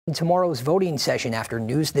Tomorrow's voting session after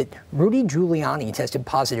news that Rudy Giuliani tested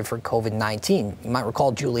positive for COVID-19. You might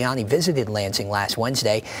recall Giuliani visited Lansing last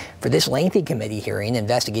Wednesday for this lengthy committee hearing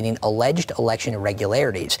investigating alleged election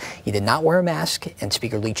irregularities. He did not wear a mask, and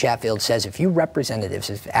Speaker Lee Chatfield says a few representatives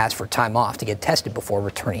have asked for time off to get tested before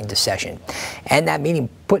returning to session. And that meeting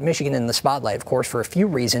put Michigan in the spotlight, of course, for a few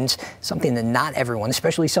reasons, something that not everyone,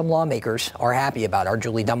 especially some lawmakers, are happy about. Our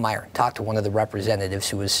Julie Dunmeyer talked to one of the representatives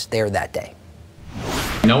who was there that day.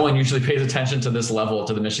 No one usually pays attention to this level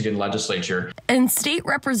to the Michigan legislature. And State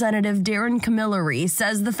Representative Darren Camilleri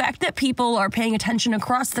says the fact that people are paying attention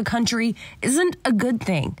across the country isn't a good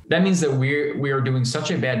thing. That means that we are doing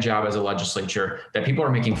such a bad job as a legislature that people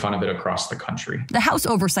are making fun of it across the country. The House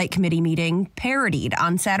Oversight Committee meeting, parodied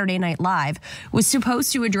on Saturday Night Live, was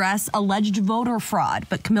supposed to address alleged voter fraud,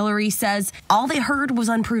 but Camilleri says all they heard was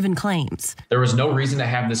unproven claims. There was no reason to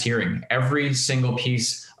have this hearing. Every single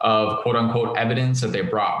piece of quote unquote evidence that they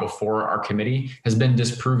brought before our committee has been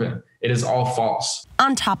disproven. It is all false.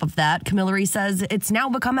 On top of that, Camilleri says it's now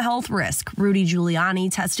become a health risk. Rudy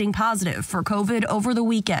Giuliani testing positive for COVID over the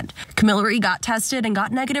weekend. Camilleri got tested and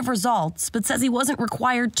got negative results, but says he wasn't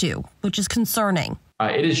required to, which is concerning.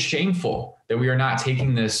 It is shameful that we are not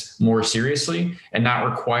taking this more seriously and not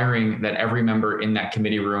requiring that every member in that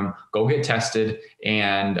committee room go get tested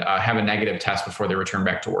and have a negative test before they return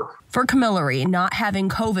back to work. For Camilleri, not having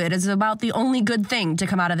COVID is about the only good thing to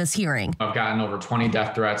come out of this hearing. I've gotten over 20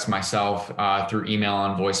 death threats myself through email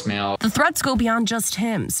and voicemail. The threats go beyond just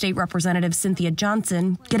him. State Representative Cynthia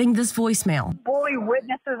Johnson getting this voicemail. Bully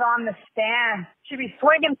witnesses on the stand. Should be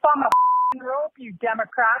swinging from a rope, you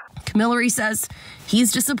Democrat. Camilleri says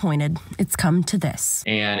he's disappointed it's come to this.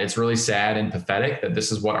 And it's really sad and pathetic that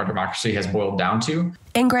this is what our democracy has boiled down to.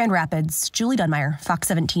 In Grand Rapids, Julie Dunmeyer, Fox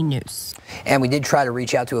 17 News. And we did try to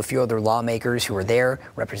reach out to a few other lawmakers who were there.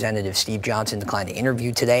 Representative Steve Johnson declined to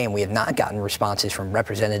interview today, and we have not gotten responses from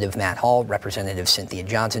Representative Matt Hall, Representative Cynthia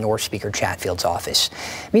Johnson, or Speaker Chatfield's office.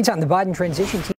 Meantime, the Biden transition team